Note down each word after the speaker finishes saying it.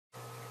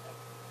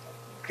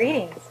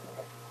Greetings,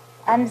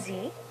 I'm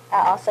Z.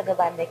 I also go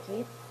by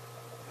Mickey.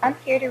 I'm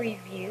here to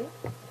review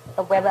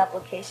a web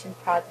application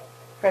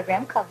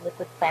program called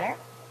LiquidPlanner.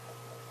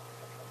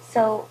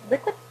 So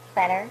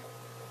LiquidPlanner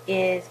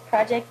is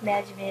project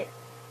management,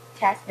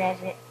 task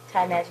management,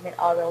 time management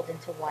all rolled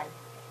into one.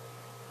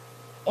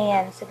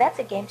 And so that's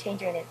a game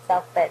changer in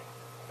itself, but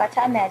by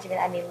time management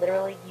I mean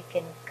literally you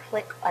can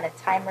click on a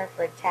timer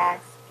for a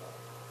task,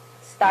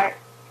 start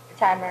the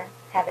timer,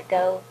 have it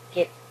go,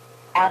 get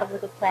out of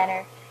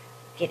LiquidPlanner,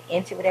 get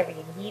into whatever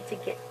you need to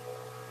get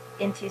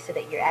into so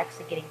that you're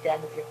actually getting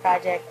done with your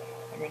project,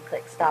 and then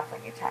click stop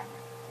on your timer.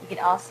 You can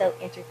also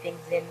enter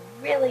things in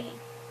really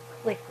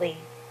quickly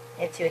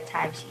into a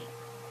timesheet.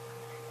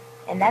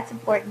 And that's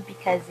important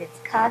because it's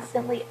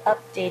constantly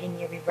updating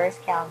your reverse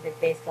calendar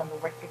based on the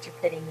work that you're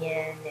putting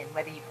in and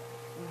whether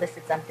you've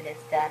listed something as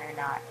done or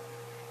not.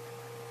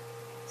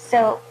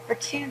 So for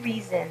two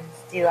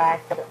reasons do I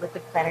feel that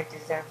LiquidPlanner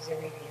deserves a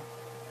review.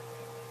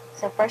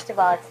 So first of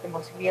all, it's the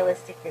most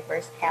realistic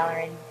reverse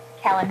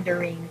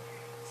calendaring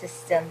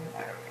system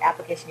or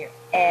application you're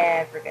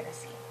ever going to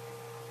see.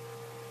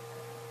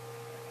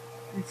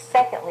 And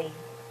secondly,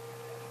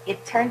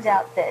 it turns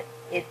out that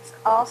it's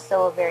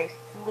also a very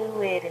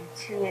fluid,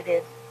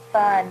 intuitive,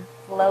 fun,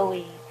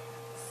 flowy,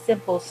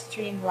 simple,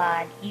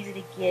 streamlined, easy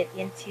to get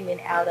into and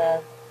out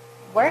of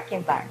work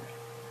environment.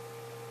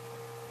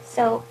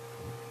 So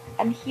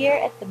I'm here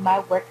at the My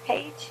Work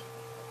page.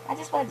 I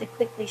just wanted to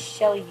quickly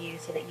show you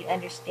so that you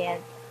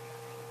understand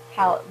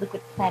how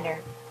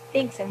LiquidPlanner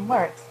thinks and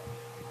works,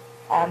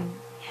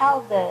 how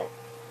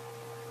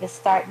the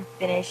start and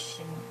finish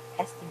and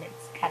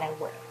estimates kind of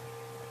work.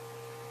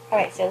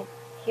 Alright, so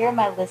here are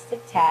my list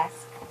of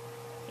tasks,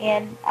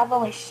 and I've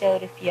only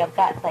showed a few. I've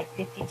got like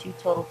 52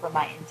 total for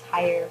my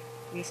entire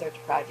research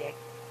project,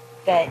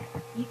 but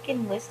you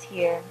can list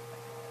here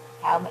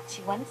how much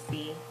you want to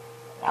see.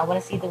 I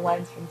want to see the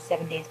ones from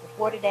 7 days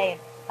before today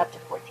and up to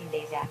 14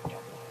 days after.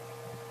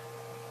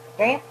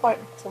 Very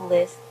important to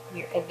list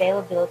your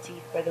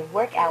availability for the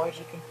work hours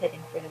you can put in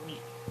for the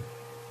week.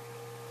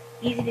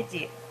 Easy to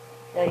do.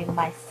 Go to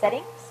my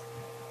settings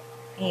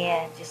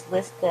and just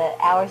list the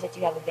hours that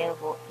you have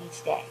available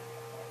each day.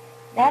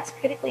 That's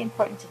critically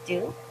important to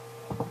do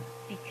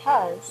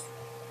because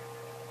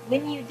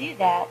when you do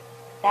that,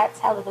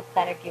 that's how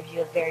LiquidPlanner gives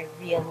you a very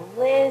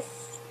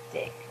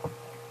realistic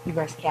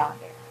reverse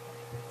calendar.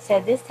 So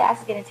this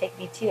task is going to take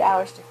me 2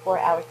 hours to 4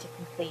 hours to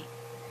complete.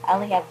 I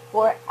only have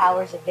 4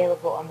 hours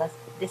available on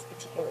this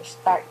particular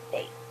start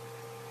date.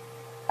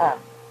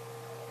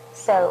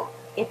 So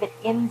if it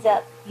ends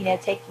up,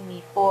 taking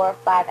me 4 or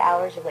 5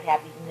 hours or what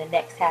have you, then the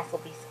next task will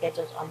be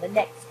scheduled on the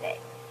next day.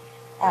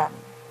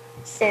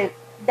 So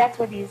that's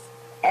where these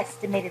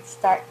estimated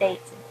start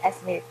dates and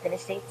estimated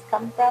finish dates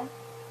come from.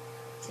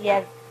 So you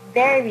have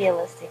very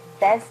realistic,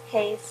 best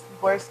case,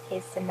 worst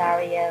case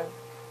scenario,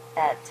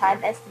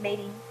 time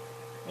estimating,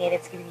 and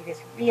it's giving you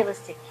this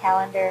realistic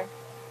calendar.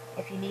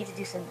 If you need to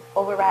do some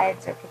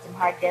overrides or put some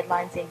hard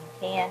deadlines in, you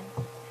can.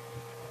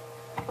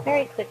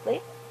 Very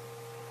quickly,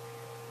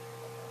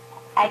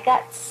 I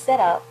got set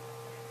up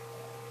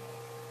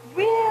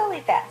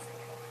really fast.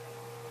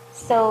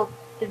 So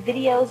the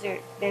videos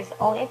there's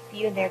only a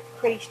few and they're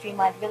pretty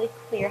streamlined, really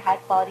clear, high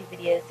quality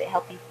videos that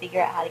help you figure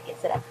out how to get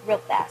set up real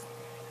fast.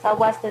 So I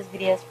watched those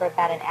videos for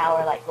about an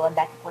hour, like going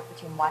back and forth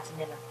between watching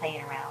them and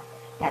playing around.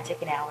 That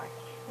took an hour.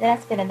 And then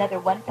I spent another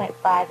 1.5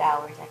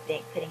 hours, I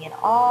think, putting in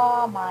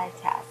all my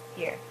tasks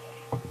here.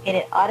 And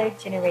it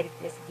auto-generated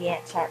this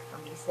Gantt chart for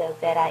me so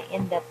that I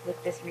end up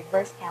with this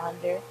reverse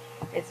calendar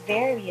that's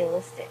very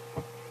realistic.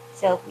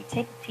 So if we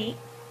take a peek,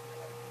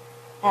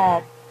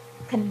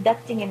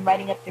 conducting and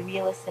writing up the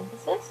realist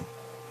synthesis,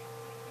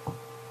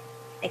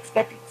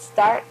 expected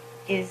start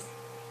is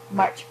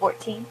March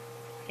 14th.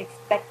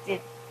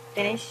 Expected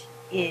finish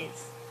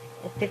is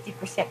a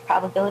 50%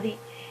 probability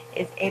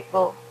is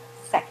April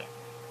 2nd.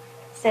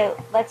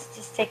 So let's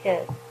just take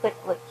a quick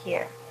look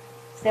here.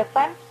 So if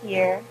I'm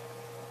here,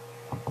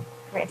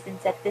 for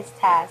instance, at this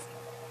task,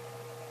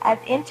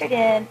 I've entered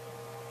in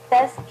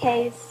best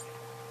case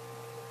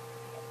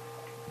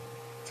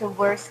to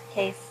worst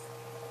case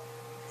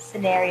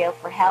scenario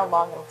for how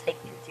long it'll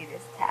take me to do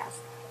this task.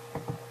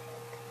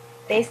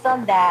 Based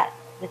on that,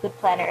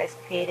 LiquidPlanner has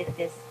created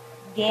this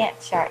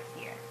Gantt chart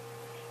here.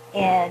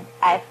 And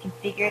I've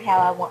configured how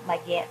I want my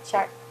Gantt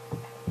chart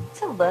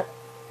to look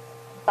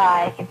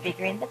by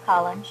configuring the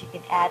columns. You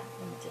can add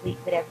and delete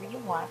whatever you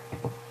want.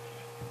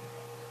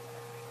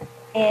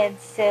 And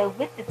so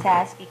with the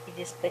task, you can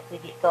just quickly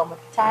get going with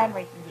the timer, or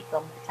you can get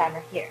going with the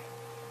timer here.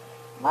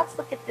 Let's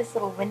look at this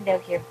little window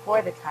here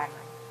for the timer.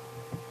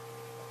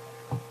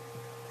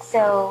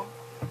 So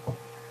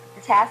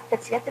the task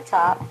puts you at the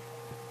top.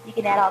 You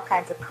can add all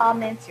kinds of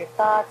comments, your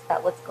thoughts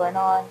about what's going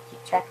on,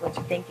 keep track of what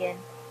you're thinking.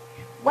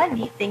 One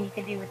neat thing you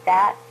can do with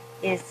that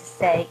is to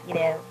say,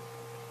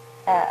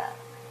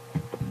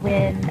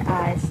 when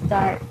I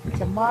start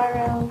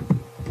tomorrow,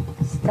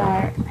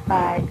 start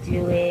by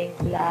doing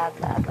blah,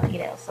 blah,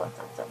 blah, so and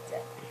so and so and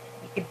so.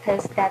 You can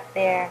post that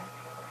there.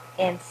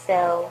 And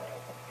so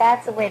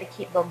that's a way to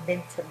keep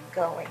momentum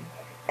going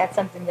That's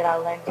something that I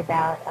learned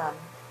about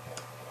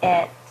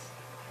at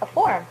a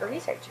forum for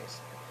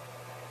researchers.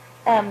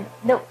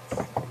 Notes.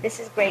 This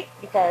is great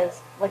because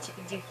what you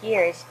can do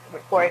here is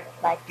record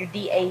like your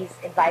DA's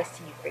advice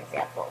to you, for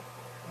example.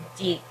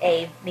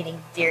 DA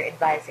meaning dear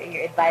advisor,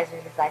 your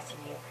advisor's advice to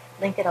you.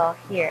 Link it all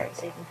here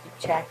so you can keep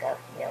track of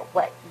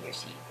what he or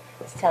she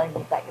is telling you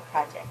about your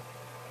project.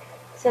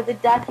 So the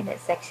document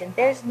section,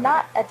 there's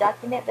not a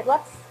document, but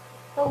let's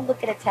go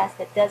look at a task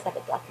that does have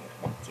a document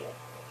linked to it.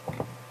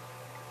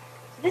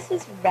 So this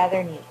is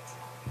rather neat.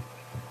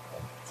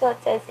 So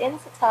it says in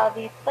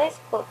Satavi, place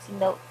quotes and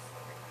notes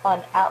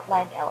on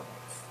outlined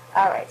elements.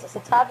 Alright, so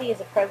Satavi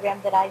is a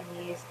program that I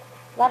use.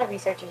 A lot of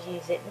researchers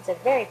use it, and it's a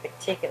very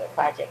particular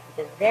project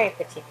with a very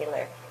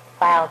particular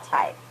file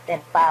type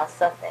and file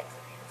suffix.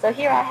 So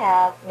here I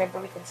have, remember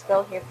we can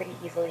scroll here pretty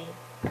easily,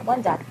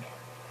 one document.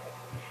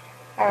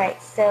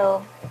 Alright,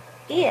 so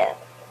if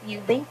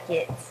you link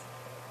it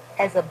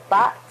as a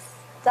box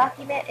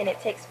document, and it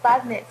takes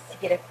 5 minutes to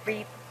get a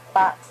free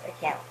box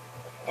account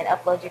and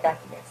upload your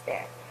documents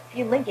there. If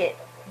you link it,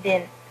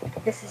 then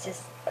this is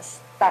just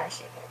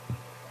astonishing.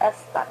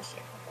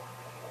 Astonishing.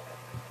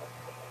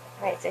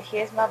 Alright, so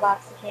here's my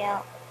box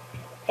account.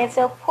 And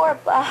so poor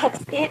Box,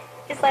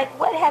 it's like,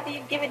 what have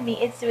you given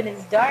me? It's doing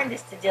its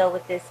darndest to deal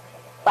with this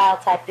file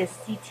type, this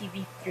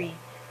CTV3.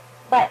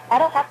 But I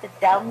don't have to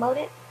download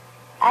it.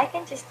 I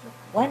can just keep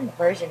one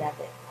version of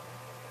it.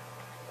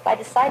 If I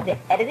decide to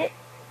edit it,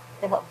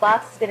 then what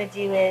Box is going to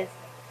do is,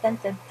 dun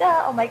dun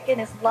dun, oh my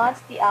goodness, launch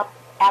the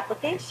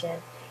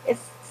application.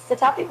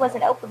 Satavi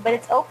wasn't open, but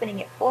it's opening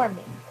it for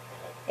me.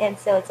 And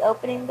so it's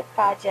opening the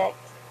project,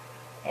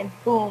 and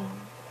boom,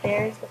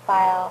 there's the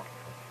file.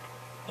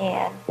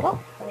 And,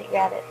 oh, let me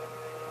grab it.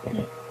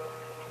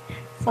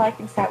 So I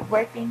can start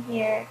working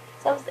here.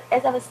 So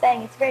as I was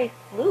saying, it's very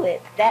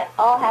fluid. That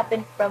all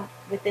happened from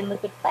within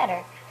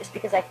LiquidPlanner. Just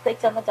because I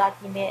clicked on the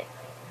document,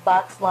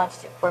 Box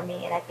launched it for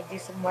me, and I could do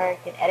some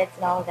work and edits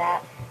and all of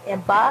that.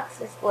 And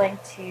Box is going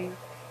to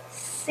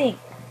sync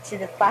to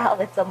the file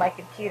that's on my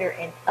computer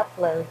and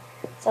upload.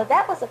 So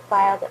that was a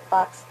file that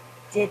Box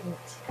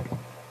didn't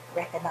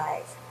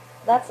recognize.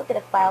 Let's look at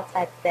a file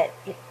type that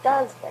it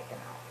does recognize.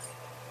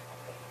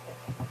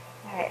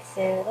 Alright,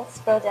 so let's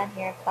scroll down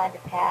here and find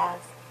a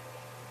path.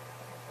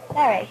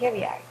 Alright, here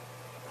we are.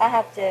 I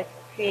have to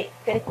create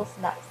critical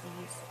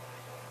synopses,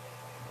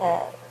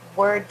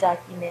 Word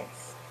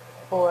documents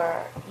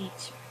for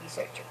each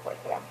research report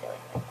that I'm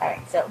doing.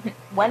 Alright, so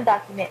one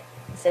document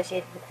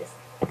associated with this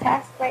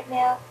task right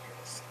now.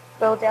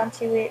 Scroll down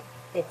to it.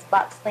 It's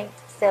box linked,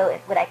 so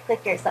when I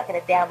click here, it's not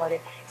going to download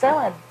it. So I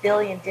don't want a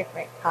billion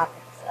different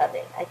copies of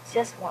it. I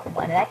just want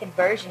one, and I can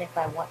version if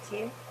I want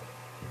to.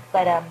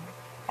 But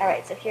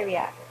alright, so here we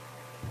are.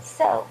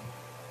 So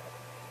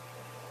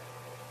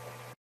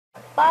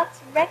Box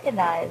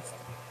recognized,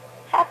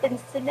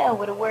 happens to know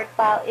what a Word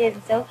file is,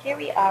 and so here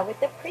we are with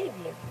the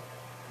preview.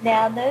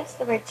 Now notice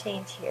the word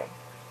change here.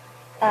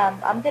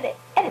 I'm going to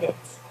edit it.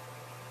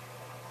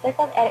 Click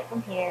on edit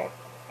from here,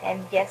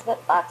 and guess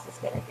what Box is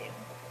going to do?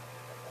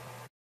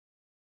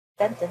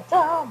 Dun dun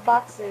dun!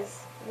 Box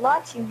is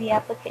launching the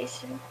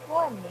application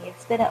for me.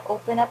 It's going to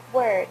open up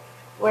Word.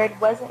 Word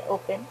wasn't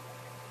open,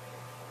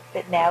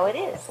 but now it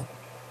is.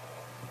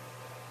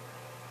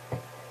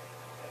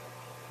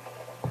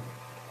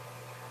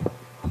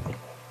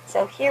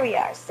 So here we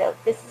are. So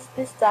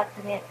this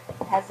document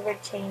has the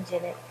word change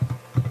in it.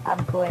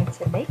 I'm going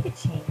to make a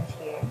change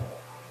here,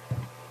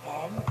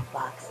 and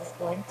Box is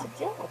going to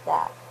deal with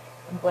that.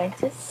 I'm going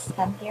to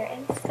come here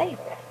and save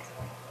it.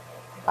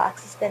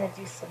 Box is going to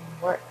do some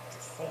work to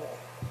save it.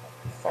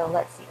 So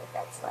let's see what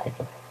that's like.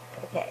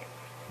 Okay,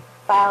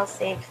 file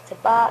saved to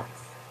Box,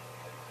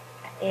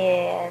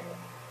 and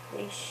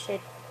we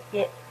should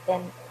get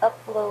an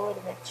upload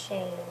and a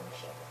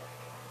change.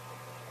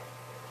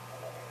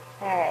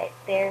 Alright,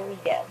 there we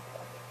go.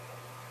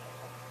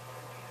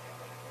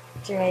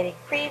 Generating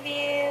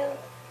preview.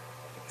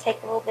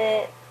 Take a little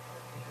bit.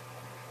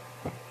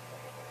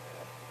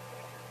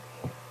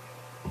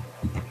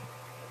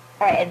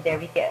 Alright, and there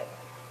we go.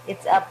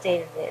 It's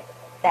updated it.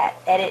 That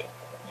edit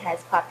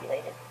has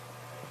populated.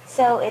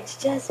 So it's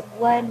just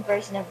one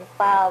version of the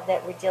file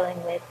that we're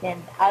dealing with,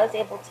 and I was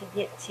able to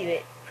get to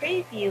it,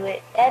 preview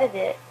it, edit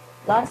it,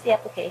 launch the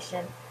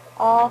application,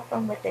 all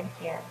from within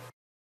here.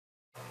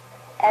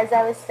 As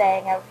I was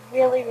saying, I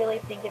really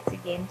think it's a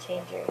game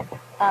changer.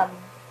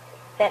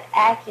 That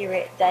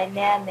accurate,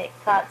 dynamic,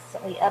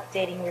 constantly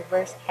updating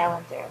reverse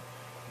calendar.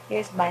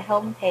 Here's my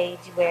home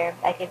page where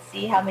I can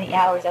see how many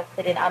hours I've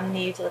put in. I'm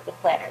new to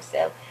LiquidPlanner,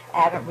 so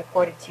I haven't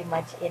recorded too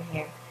much in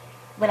here.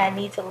 When I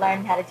need to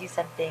learn how to do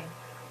something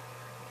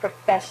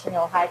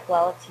professional, high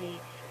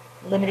quality,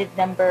 limited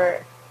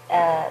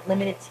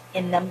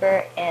in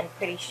number, and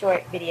pretty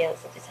short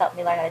videos that just help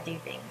me learn how to do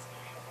things.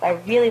 If I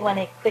really want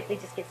to quickly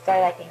just get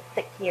started, I can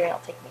click here and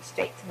it'll take me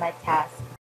straight to my task.